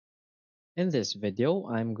In this video,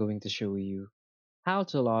 I'm going to show you how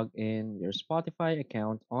to log in your Spotify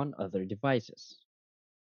account on other devices.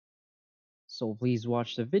 So please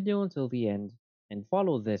watch the video until the end and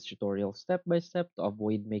follow this tutorial step by step to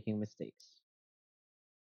avoid making mistakes.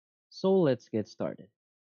 So let's get started.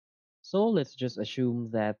 So let's just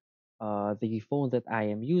assume that the phone that I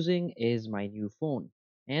am using is my new phone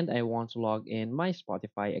and I want to log in my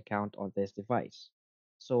Spotify account on this device.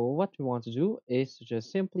 So what we want to do is to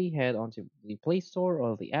just simply head onto the Play Store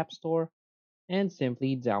or the App Store and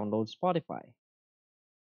simply download Spotify.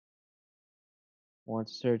 Want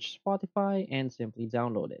to search Spotify and simply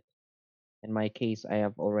download it. In my case, I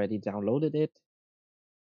have already downloaded it.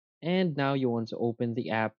 And now you want to open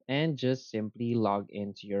the app and just simply log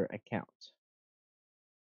into your account.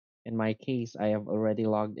 In my case, I have already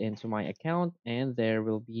logged into my account and there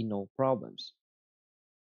will be no problems.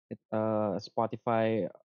 Spotify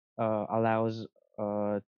allows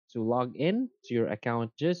to log in to your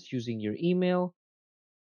account just using your email.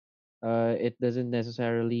 It doesn't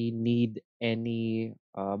necessarily need any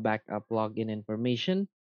backup login information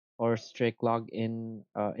or strict login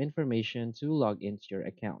information to log into your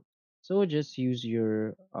account. So just use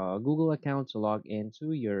your Google account to log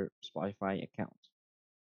into your Spotify account.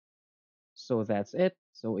 So that's it.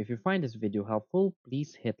 So if you find this video helpful,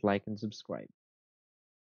 please hit like and subscribe.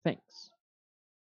 Thanks.